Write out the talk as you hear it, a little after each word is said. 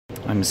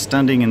I'm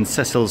standing in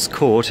Cecil's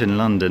Court in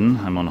London.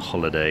 I'm on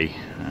holiday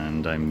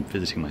and I'm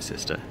visiting my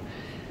sister.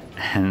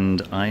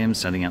 And I am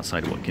standing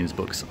outside Watkins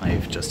Books.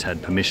 I've just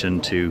had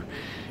permission to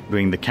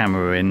bring the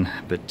camera in,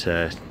 but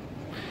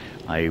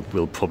I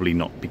will probably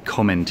not be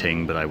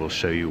commenting, but I will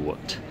show you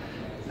what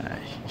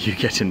you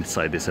get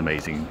inside this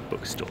amazing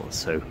bookstore.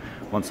 So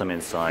once I'm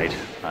inside,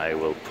 I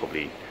will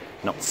probably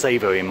not say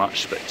very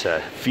much, but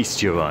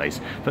feast your eyes.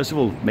 First of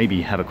all,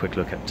 maybe have a quick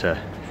look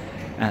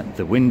at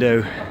the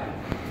window.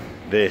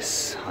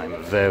 This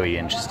I'm very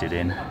interested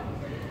in.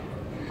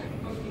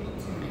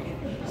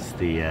 It's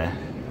the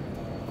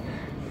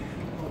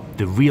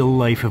real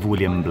life of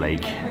William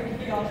Blake,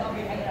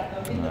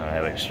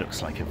 which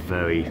looks like a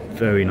very,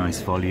 very nice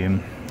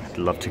volume. I'd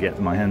love to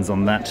get my hands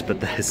on that, but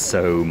there's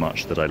so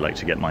much that I'd like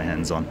to get my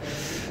hands on.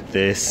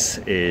 This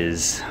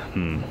is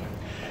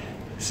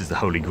the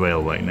Holy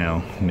Grail right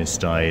now.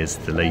 Mist Eye is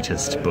the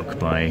latest book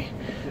by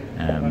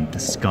the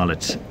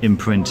Scarlet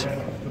imprint,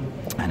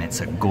 and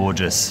it's a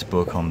gorgeous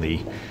book on the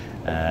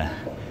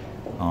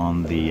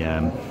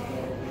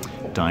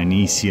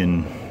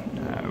Dionysian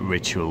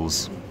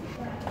rituals.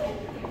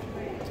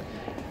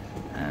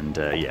 And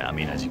yeah, I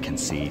mean, as you can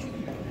see,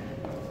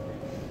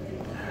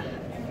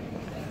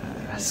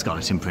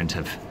 Scarlet imprint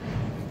have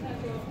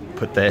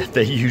put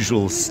their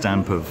usual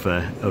stamp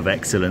of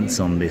excellence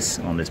on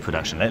this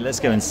production.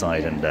 Let's go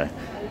inside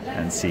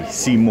and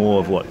see more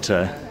of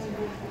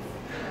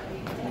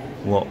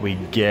what we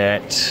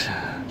get.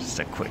 Just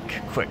a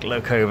quick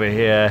look over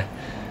here.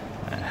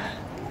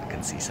 I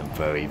can see some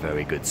very,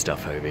 very good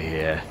stuff over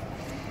here.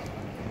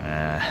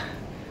 Yeah,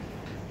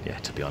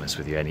 to be honest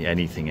with you,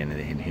 anything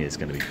in here is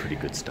going to be pretty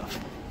good stuff.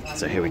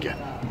 So here we go.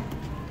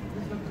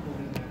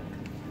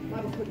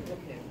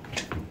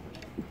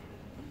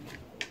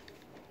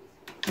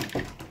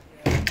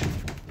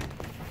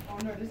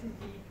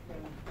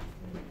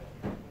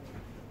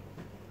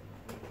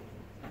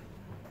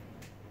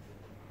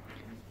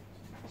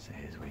 So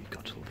here's where you've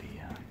got all the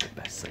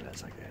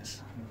bestsellers, I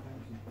guess.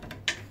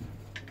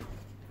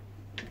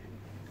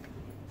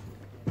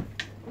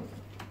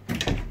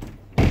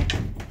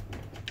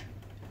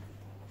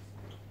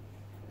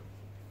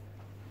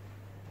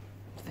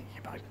 Thinking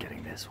about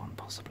getting this one,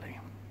 possibly.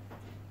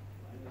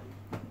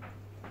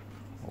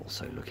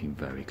 Also looking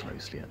very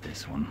closely at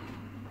this one.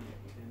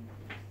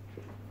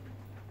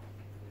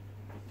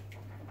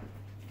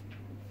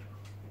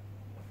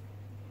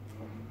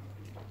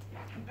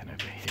 And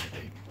over here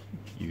they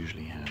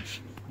usually have,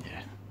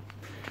 yeah,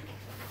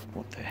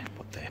 what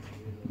they're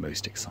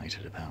most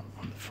excited about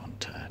on the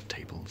front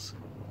tables.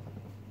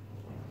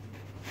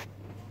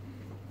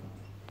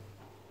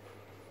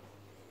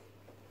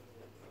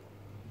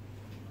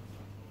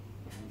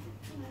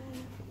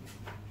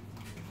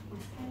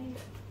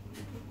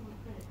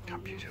 How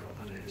beautiful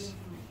that is.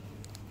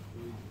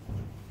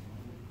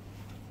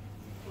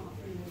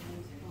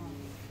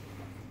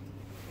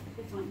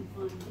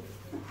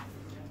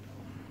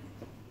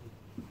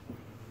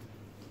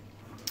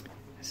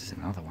 This is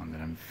another one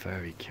that I'm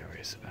very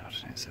curious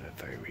about, and it's at a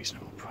very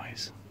reasonable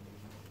price.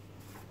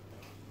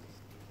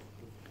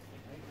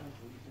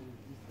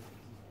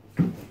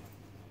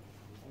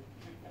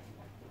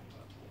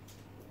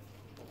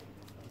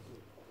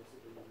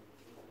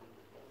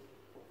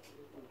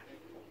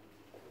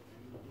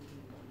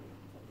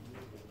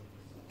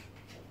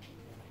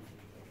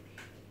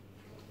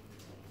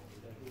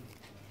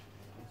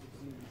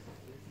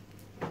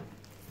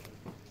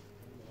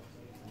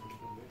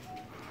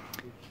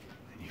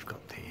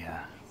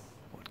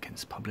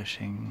 Watkins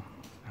Publishing,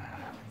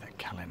 their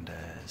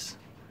calendars.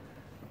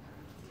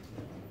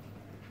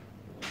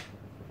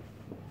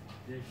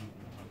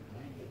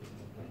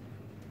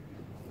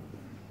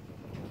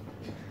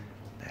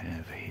 Then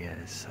over here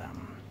is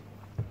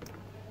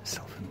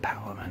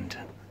self-empowerment.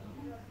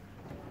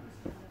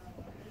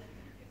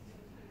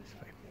 It's a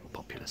very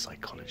popular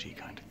psychology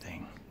kind of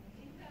thing.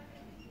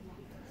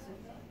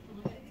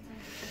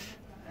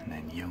 And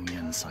then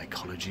Jungian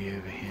psychology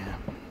over here.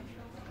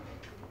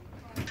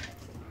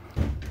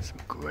 Some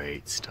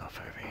great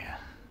stuff over here.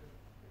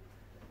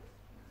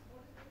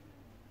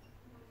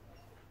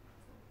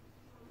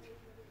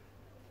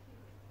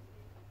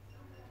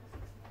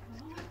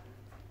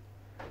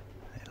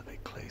 A little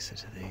bit closer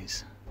to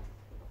these.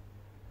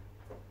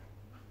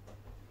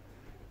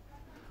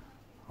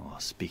 Oh,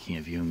 speaking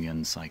of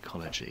Jungian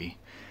psychology,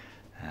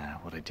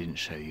 what I didn't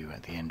show you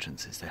at the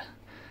entrance is the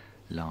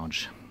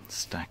large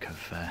stack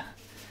of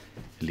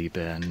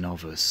Liber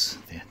Novus,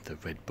 the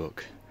red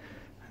book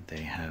that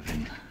they have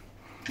in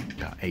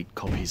about 8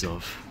 copies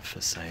of for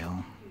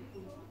sale,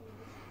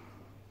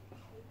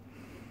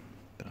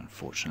 but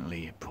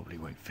unfortunately it probably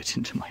won't fit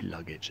into my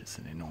luggage. It's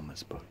an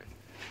enormous book.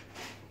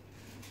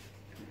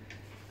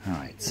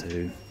 Alright, so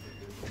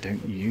I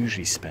don't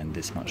usually spend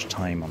this much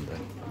time on the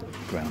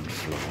ground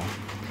floor.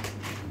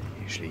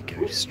 I usually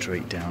go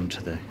straight down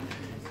to the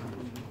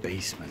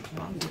basement,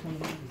 but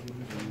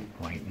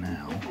right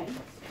now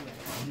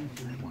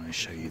I want to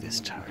show you this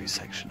tarot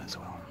section as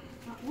well.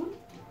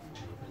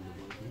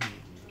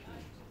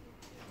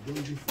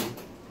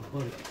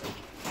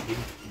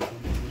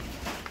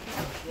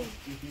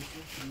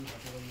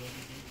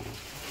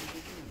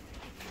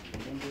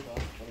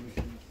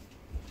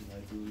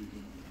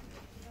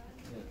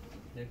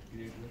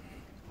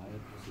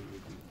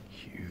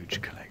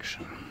 Huge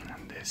collection,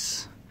 and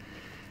this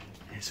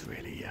is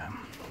really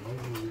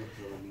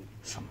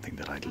something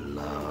that I'd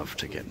love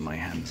to get my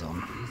hands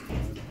on.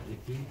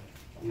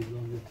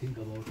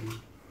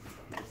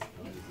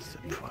 What's the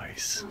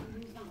price?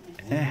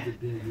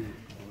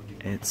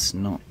 It's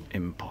not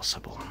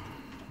impossible.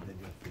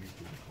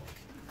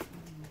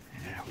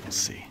 Yeah, we'll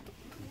see.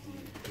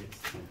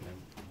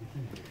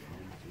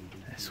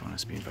 This one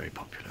has been very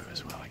popular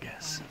as well, I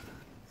guess.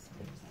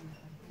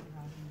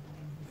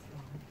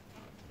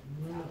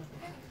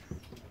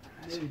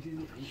 There's a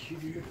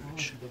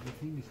huge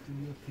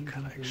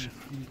collection,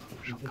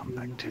 which I'll come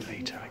back to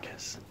later, I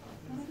guess.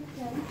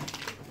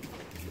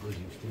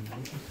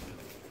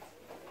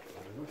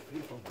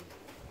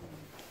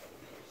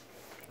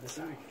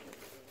 Sorry.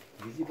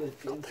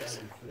 Got this.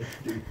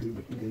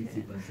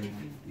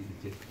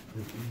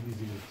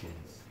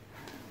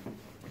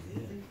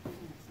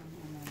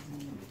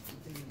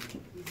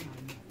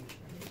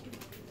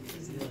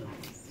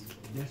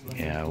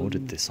 Yeah, I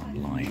ordered this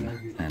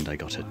online and I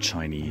got a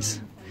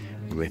Chinese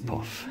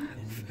rip-off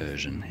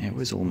version. It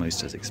was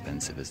almost as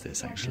expensive as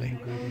this, actually.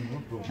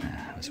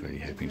 I was really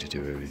hoping to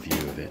do a review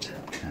of it,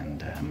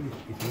 and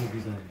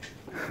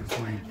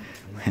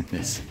when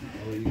this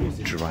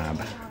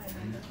drab,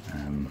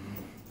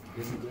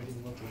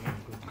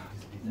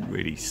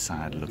 really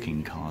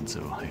sad-looking cards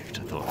arrived,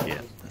 I thought,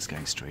 yeah, that's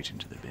going straight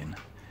into the bin.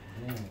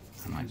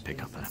 I might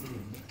pick up a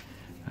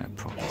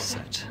proper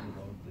set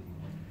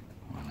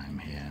while I'm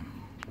here.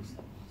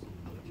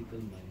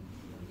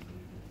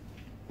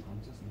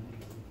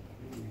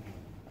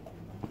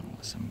 Oh,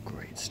 some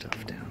great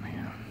stuff down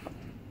here.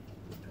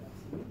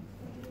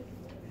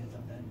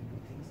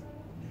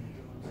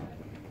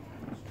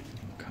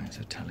 All kinds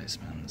of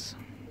talismans.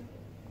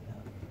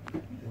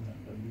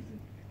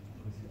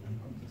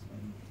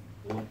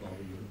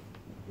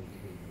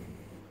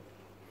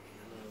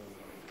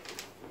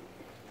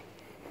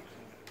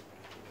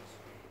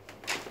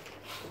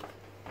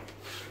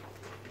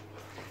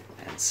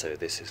 And so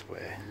this is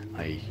where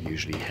I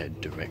usually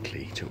head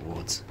directly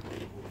towards.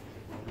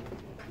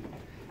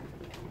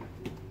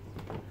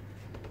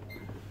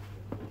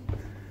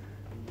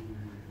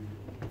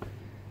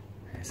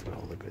 Here's where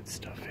all the good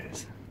stuff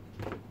is.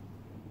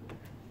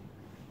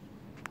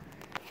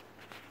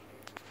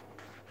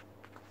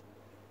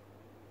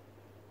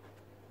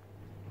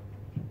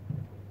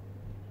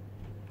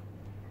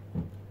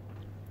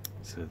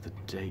 So the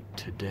date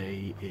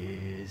today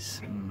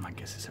is, I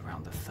guess it's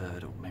around the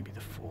 3rd or maybe the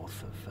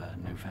 4th of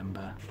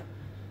November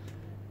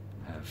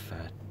of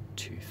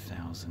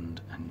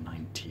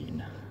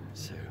 2019.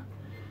 So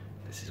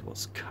this is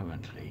what's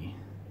currently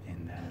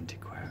in their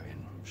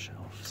antiquarian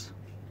shelves.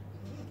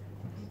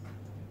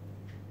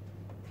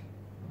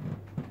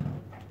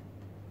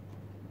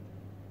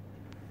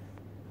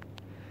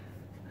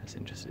 I was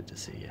interested to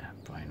see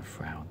Brian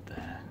Froud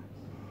there.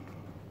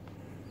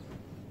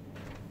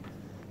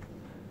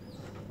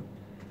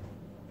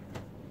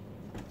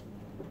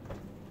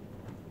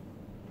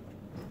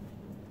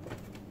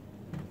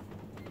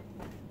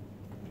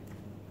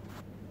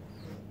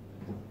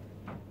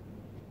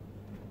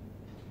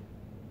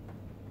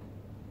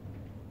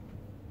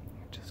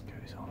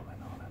 Goes on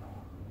and on and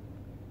on.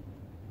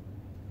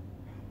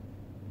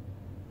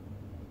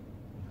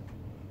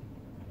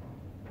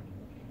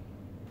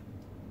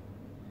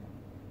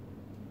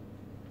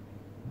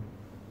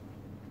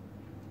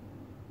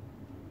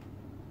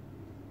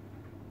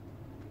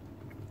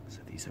 So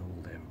these are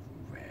all their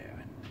rare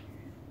and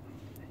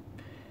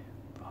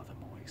rather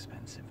more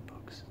expensive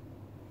books.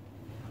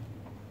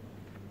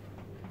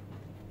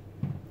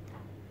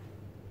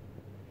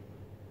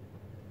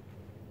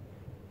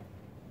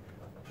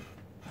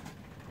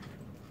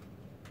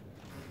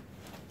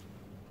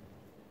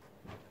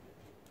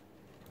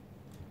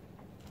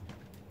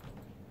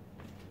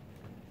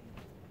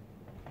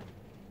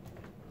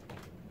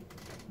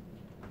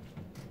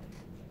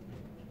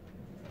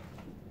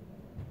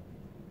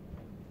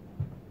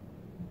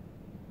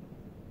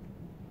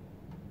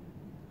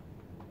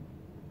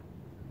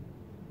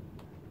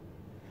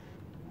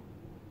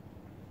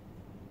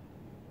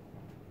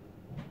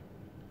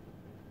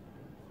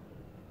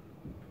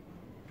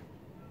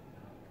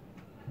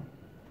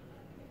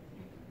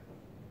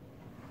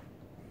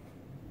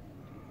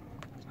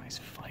 Nice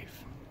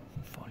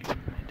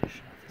 5-volume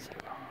edition of the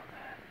Zohar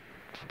there.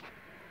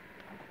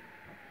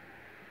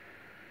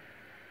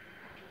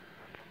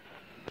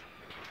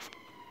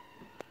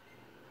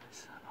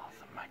 It's an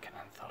Arthur Machen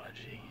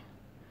anthology.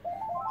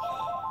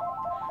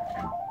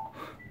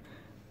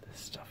 The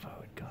stuff I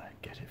would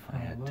get if I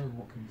had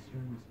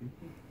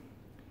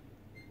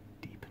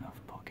deep enough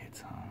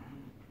pockets, huh?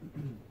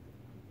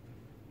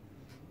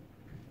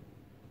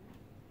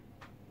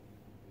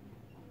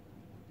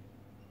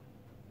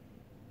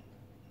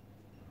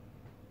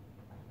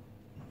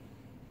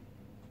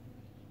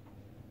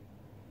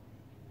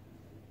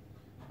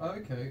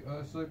 Okay,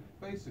 so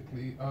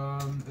basically,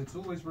 it's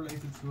always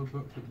related to a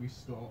book that we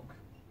stock.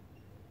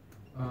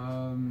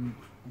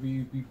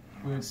 We're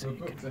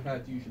booked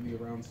ahead usually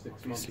around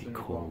 6 months in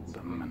Call advance.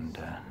 them and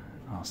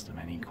ask them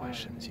any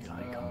questions you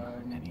like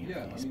on any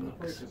of these the books.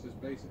 process is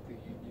basically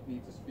you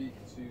need to speak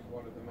to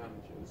one of the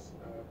managers,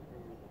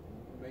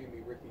 mainly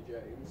Ricky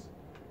James.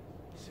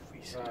 The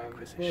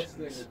first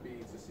thing would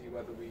be to see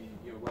whether we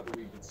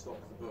could stock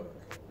the book.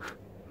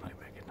 Might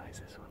recognise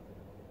this one.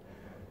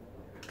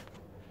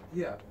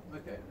 Yeah.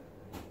 Okay.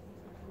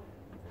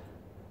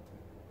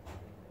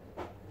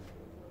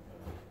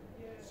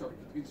 Sorry,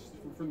 just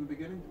from the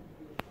beginning.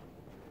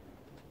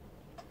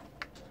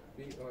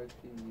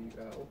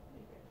 Bipul.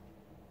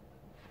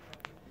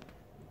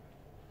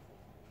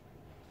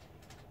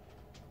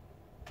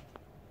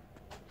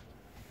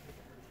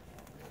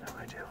 No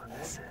idea what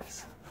this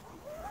is.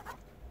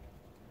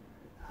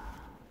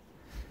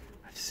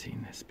 I've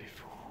seen this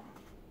before.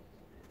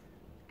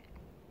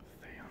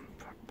 Theon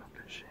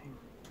Publishing.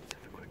 Let's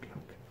have a quick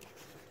look.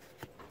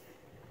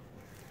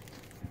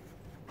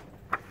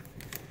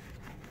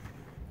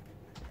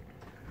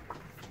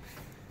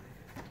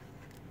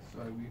 So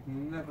we've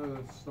never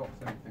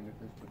stocked anything of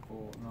this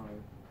before, no.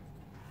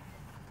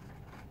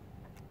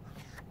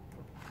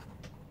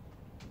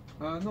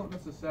 Not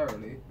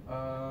necessarily.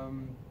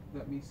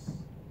 Let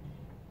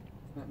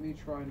me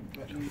try and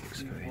let me Looks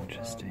see very what,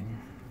 interesting.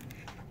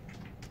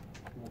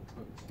 What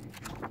books he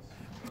has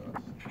first.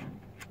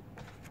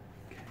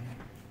 Okay.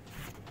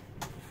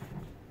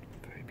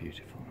 Very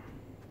beautiful.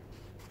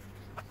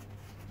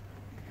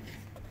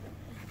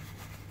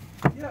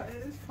 Yeah, it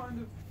is kind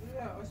of.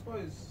 Yeah, I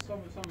suppose some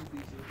of these are the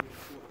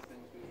sort of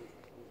things we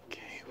would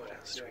Okay, what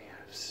else do we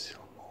have?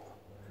 Still more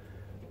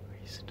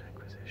recent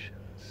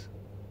acquisitions.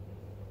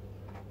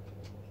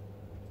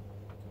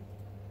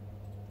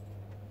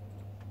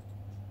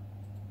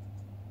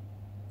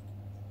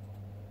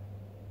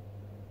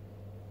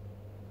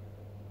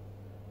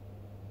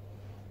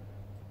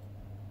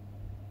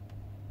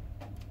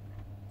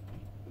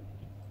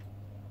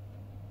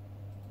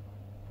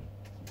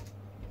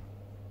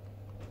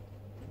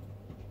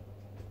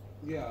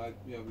 Yeah,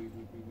 we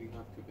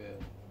have Kabir.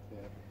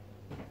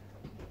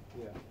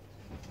 Yeah.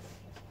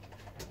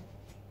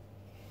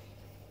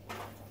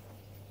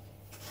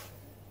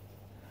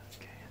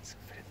 Okay, and some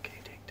Philip K.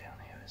 Dick down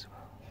here as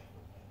well.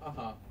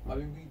 I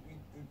mean,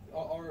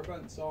 our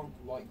events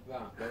aren't like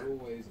that.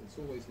 It's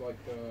always like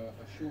a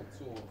short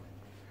talk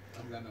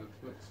and then a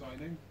book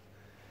signing.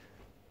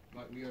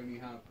 Like we only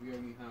have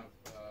an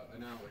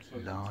hour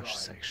total Large time.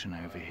 section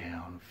over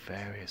here on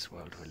various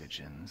world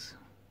religions.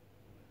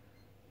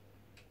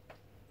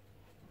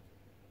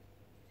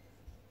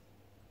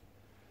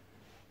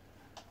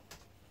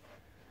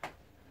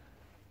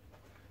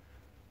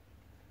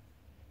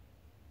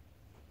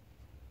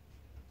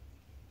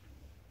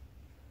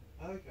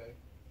 Okay.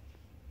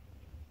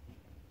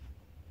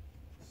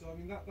 So I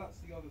mean that's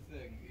the other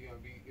thing.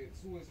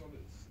 It's always on a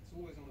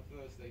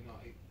Thursday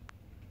night,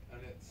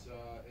 and it's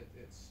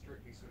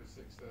strictly sort of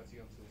 6:30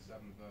 until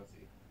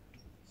 7:30.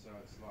 So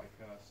it's like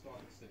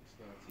start at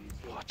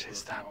 6:30. What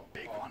is that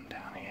big one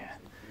down here?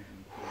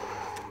 And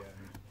then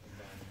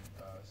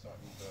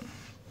starting books,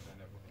 and then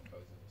everything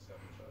closes at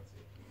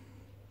 7:30.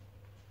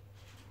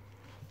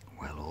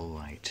 Well, all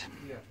right.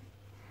 Yeah.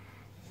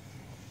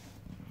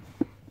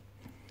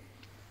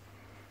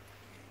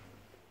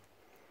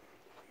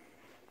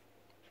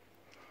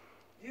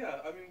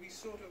 Yeah, I mean, we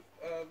sort of,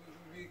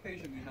 we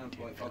occasionally have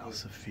like other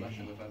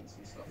special events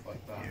and stuff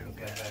like that.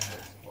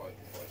 That's quite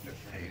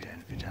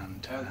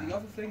different. The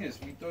other thing is,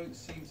 we don't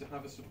seem to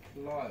have a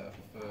supplier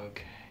for.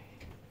 Okay.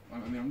 I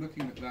mean, I'm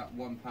looking at that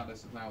One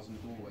Palace, 1,000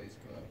 Doorways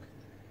book.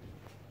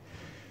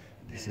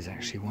 This is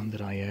actually one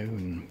that I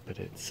own, but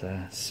it's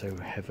so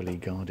heavily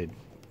guarded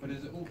But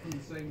is it all from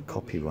the same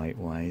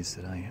copyright-wise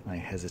that I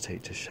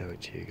hesitate to show it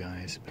to you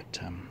guys. But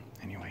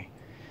anyway.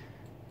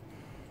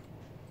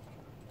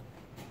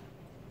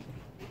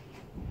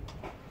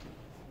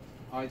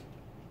 I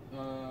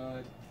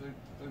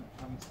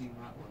haven't seen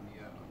that one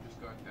yet. I'm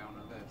just going down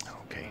a list.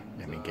 Okay,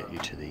 let me get you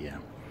to the.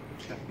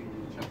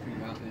 Checking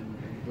that in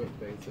book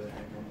data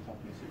and on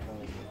copy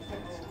supplies.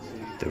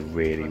 The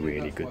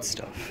really good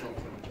stuff.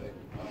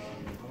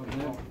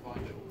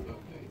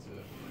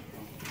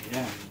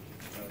 Yeah.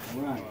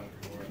 Right.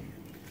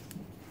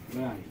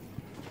 Right.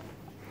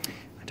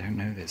 I don't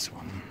know this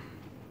one.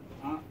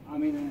 I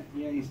mean,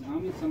 yeah,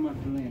 I'm in Summer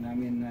Lane. I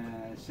mean,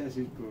 says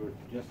it's good,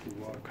 just to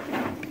walk.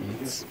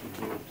 It's,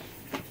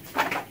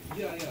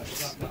 Yeah,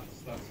 that's the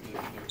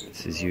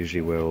this is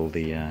usually where all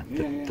the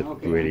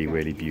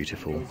really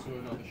beautiful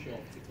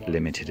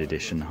limited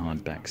edition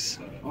hardbacks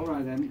All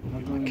right, then.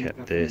 are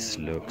kept. This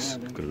looks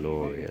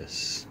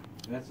glorious.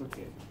 That's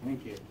okay.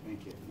 Thank you.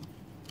 Thank you.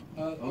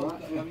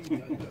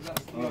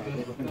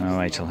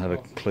 Alright, I'll have a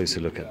closer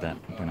look at that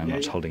when I'm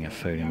not holding a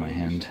phone in my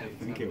hand.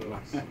 Thank you.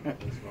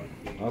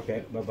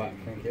 Okay, bye-bye.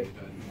 Thank you.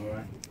 All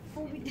right.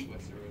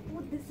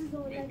 This is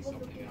all I was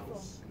looking for.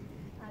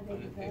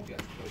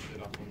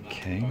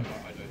 Okay.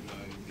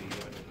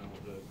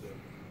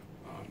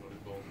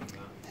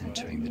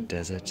 Entering the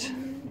desert.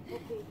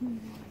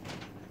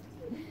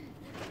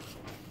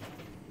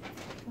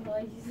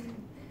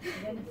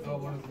 Oh,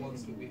 one of the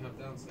ones that we have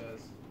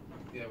downstairs.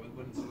 Yeah,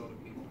 when it's a lot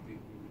of people, we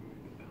move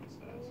it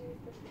downstairs.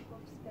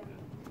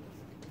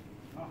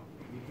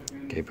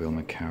 Gabriel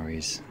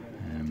McCarry's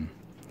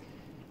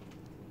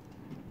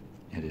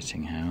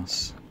editing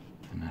house,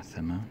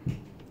 Anathema.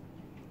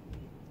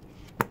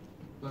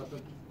 But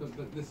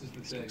this is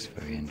the thing. Looks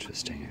very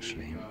interesting,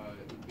 actually. It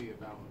would be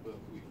about a book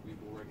we've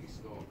already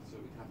stocked, so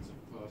we'd have to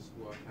first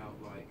work out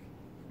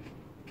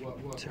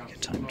Take your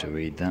time to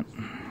read that.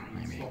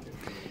 Maybe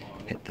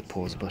hit the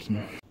pause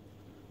button.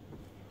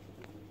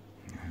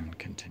 And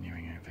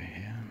continuing over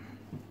here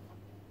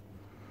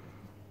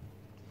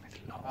with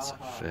lots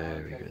of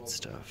very good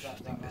stuff. I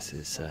think this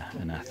is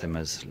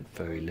Anathema's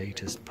very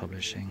latest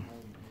publishing.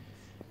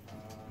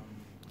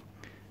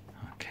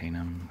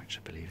 Arcanum, which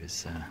I believe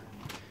is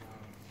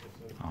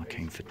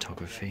arcane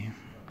photography.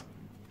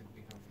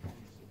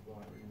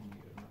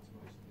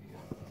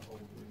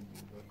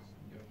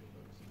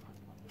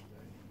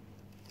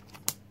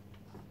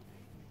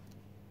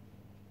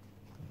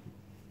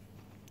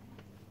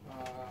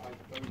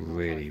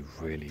 Really,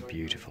 really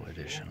beautiful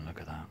edition.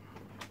 Look at that.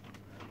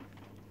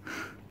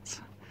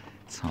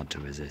 It's hard to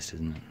resist,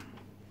 isn't it?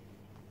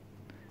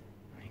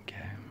 There you go.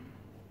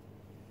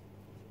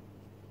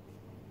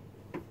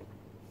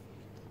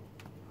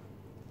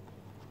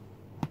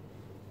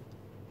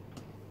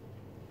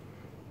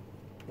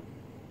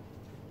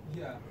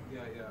 Yeah,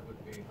 it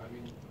would be. I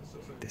mean,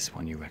 This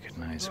one you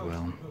recognise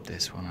well.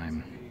 This one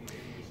I'm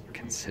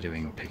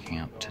considering picking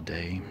up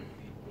today.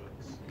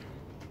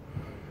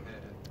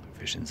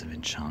 Visions of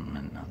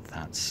Enchantment. Now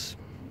that's,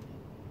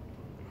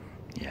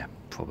 yeah,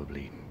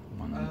 probably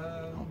one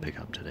I'll pick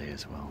up today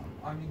as well.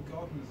 I mean,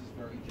 Gardeners is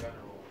very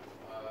general.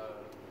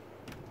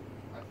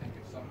 I think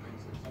if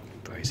something's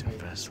Brazen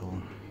Vessel.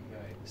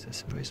 Is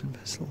this a Brazen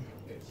Vessel?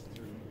 it's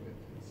through.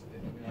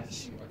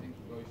 Yes. I think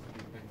most of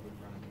the Penguin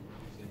brand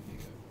is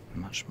Indigo.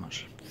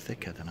 Much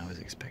thicker than I was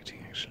expecting,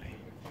 actually.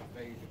 If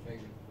they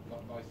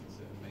license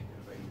it and make it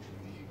available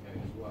in the UK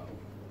as well,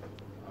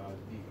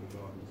 Eagle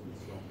Gardens would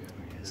stock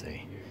it. Here's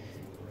a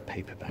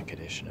paperback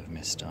edition of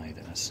Mist Eye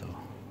that I saw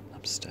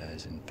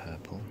upstairs in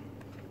purple.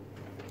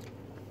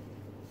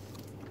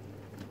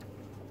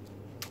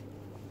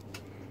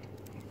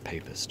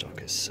 Paper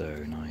stock is so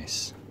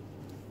nice.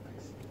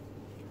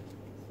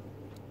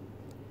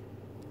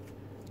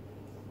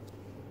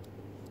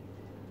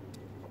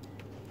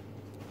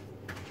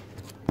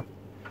 There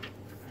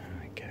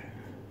we go.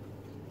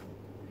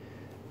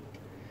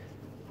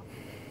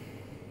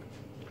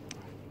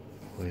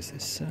 What is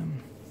this?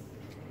 On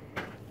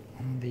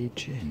the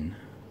gin.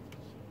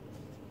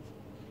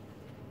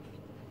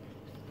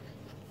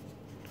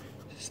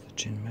 Is this the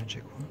Gin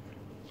Magic one?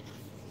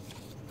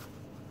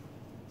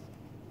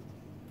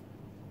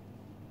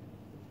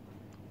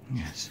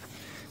 Yes.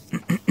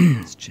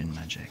 It's Gin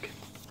Magic.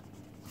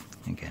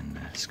 Again,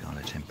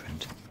 Scarlet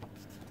imprint.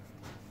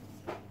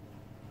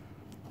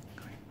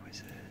 Great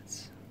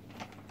Wizards.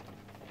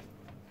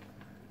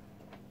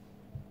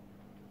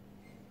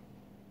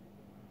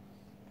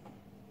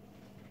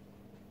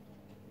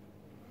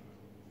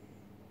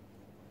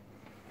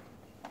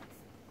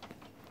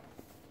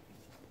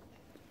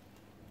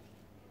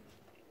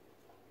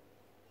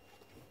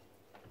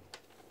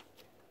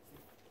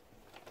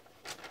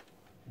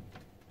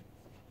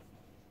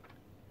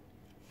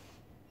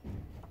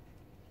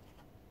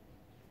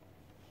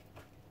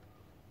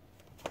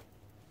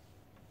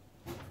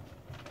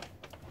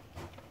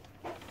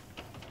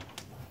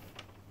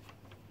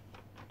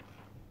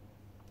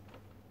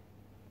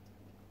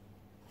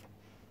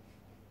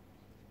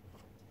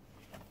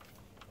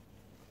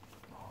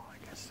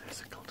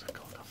 There's a cult of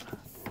that.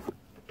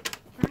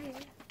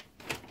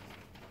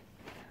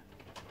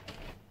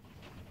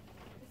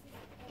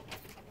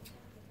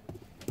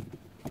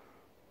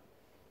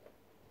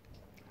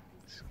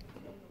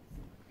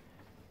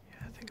 Yeah,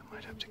 I think I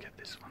might have to get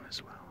this one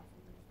as well.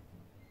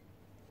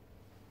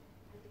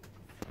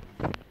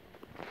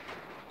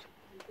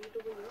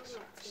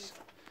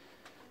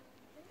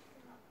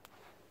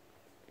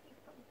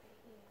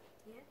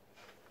 Yeah?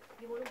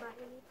 You want to buy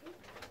anything?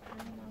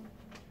 No.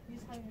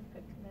 Just having a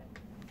quick look.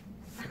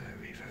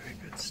 Very, very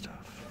good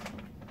stuff.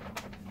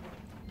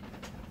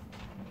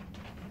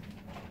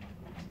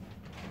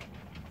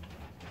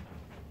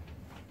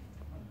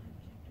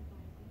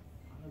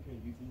 Okay,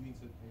 you need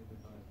to pay the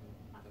guy for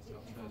that's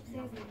upstairs.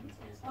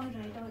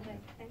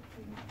 Alright. Thank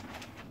you.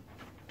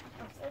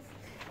 Upstairs?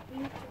 We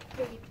need to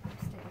pay it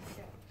upstairs.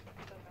 Sure.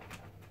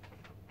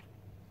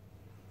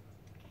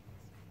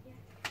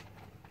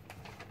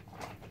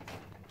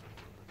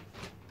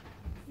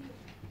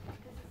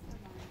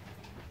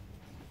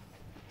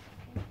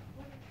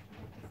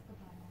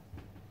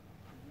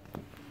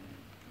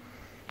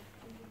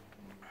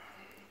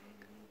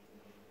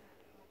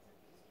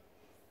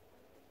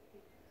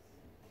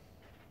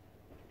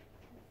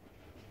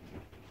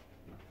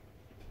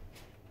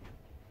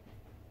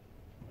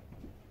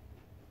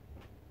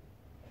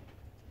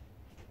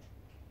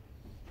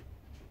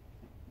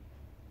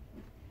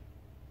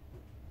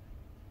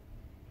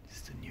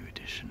 It's the new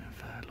edition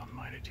of Lon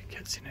Milo to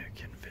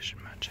Ketsunoki and Vision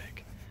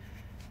Magic.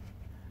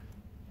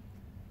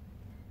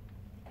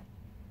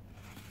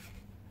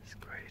 It's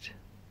great.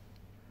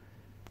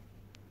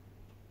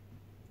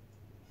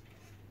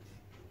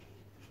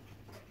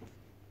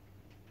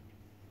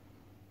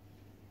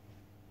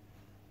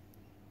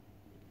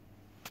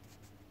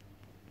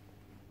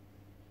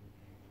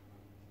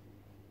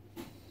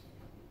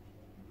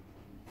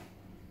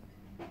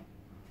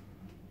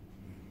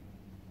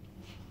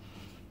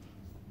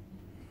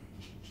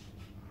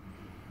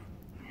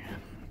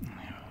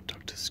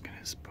 Dr.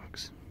 Skinner's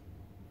books,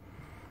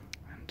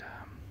 and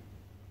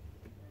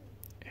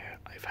yeah,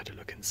 I've had a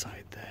look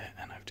inside there,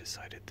 and I've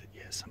decided that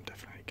yes, I'm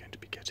definitely going to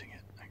be getting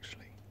it.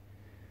 Actually,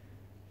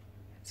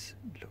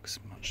 it looks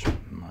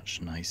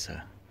much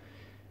nicer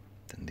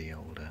than the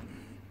older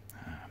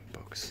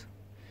books,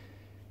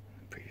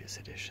 the previous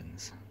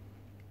editions.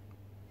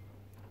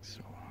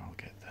 So I'll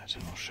get that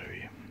and I'll show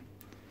you.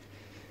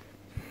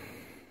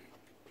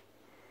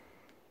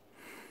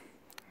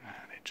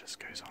 And it just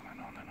goes on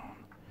and on and on.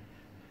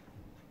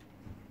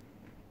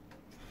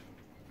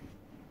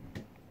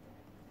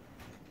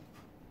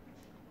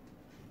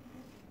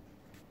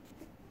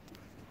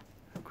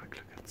 A quick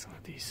look at some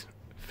of these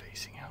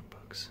facing out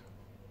books.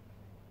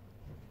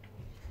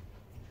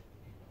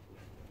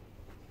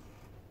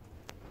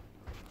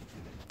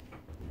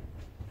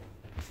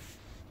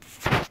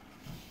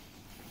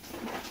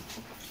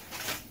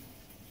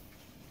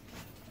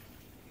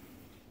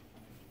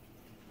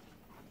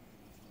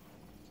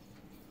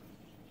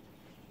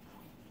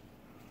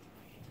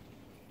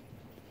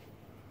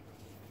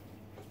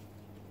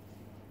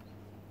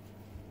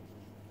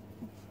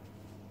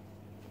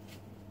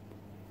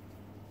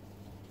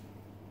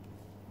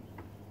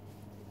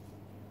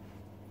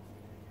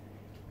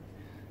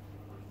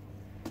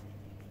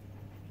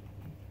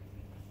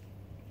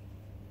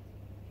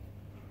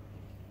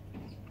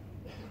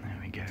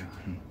 Go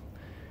and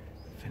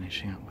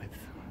finishing up with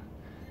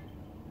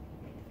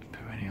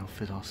perennial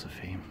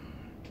philosophy.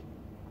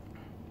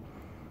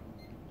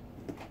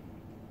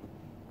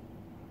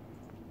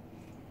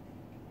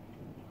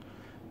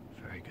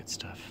 Very good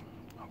stuff.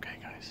 Okay,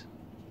 guys.